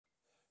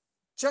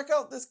Check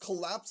out this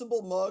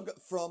collapsible mug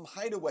from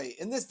Hydaway.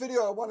 In this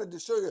video, I wanted to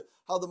show you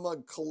how the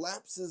mug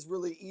collapses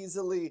really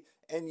easily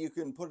and you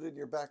can put it in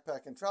your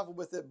backpack and travel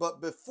with it. But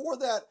before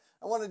that,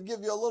 I wanted to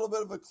give you a little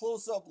bit of a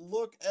close-up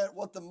look at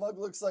what the mug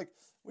looks like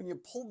when you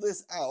pull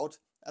this out.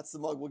 That's the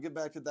mug. We'll get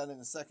back to that in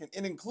a second.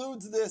 It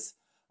includes this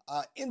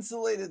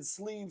insulated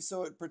sleeve,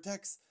 so it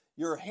protects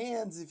your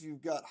hands if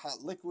you've got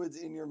hot liquids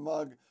in your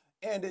mug,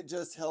 and it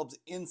just helps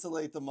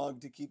insulate the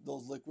mug to keep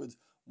those liquids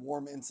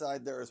warm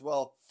inside there as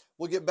well.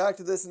 We'll get back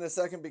to this in a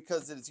second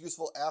because it's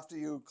useful after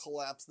you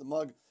collapse the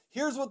mug.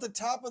 Here's what the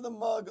top of the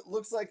mug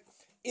looks like.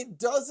 It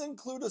does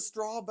include a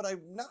straw, but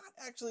I'm not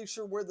actually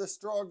sure where the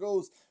straw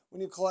goes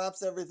when you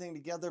collapse everything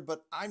together,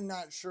 but I'm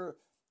not sure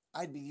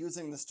I'd be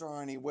using the straw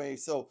anyway.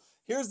 So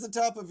here's the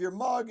top of your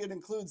mug. It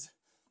includes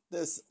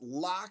this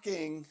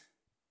locking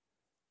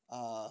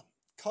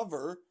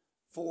cover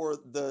for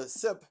the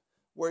sip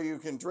where you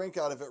can drink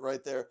out of it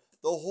right there.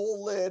 The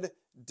whole lid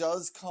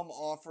does come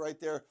off right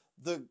there.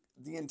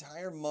 The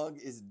entire mug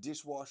is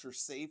dishwasher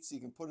safe, so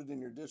you can put it in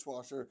your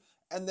dishwasher.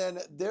 And then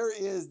there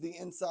is the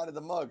inside of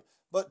the mug.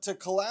 But to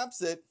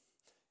collapse it,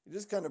 you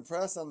just kind of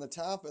press on the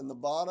top and the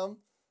bottom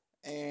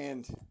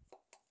and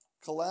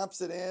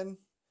collapse it in.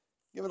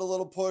 Give it a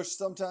little push.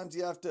 Sometimes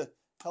you have to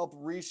help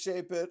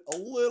reshape it a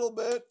little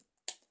bit.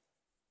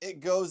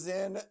 It goes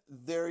in.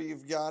 There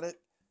you've got it.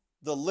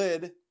 The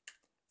lid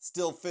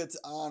still fits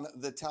on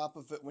the top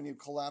of it when you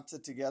collapse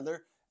it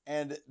together.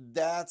 And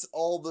that's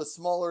all the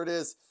smaller it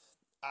is.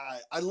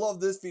 I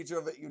love this feature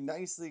of it. You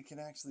nicely can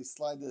actually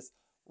slide this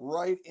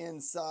right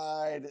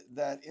inside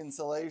that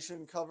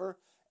insulation cover.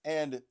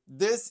 And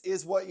this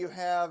is what you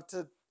have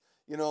to,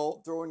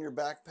 throw in your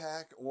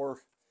backpack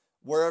or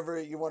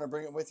wherever you want to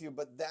bring it with you.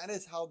 But that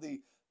is how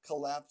the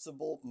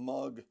collapsible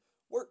mug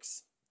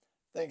works.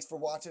 Thanks for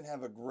watching.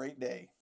 Have a great day.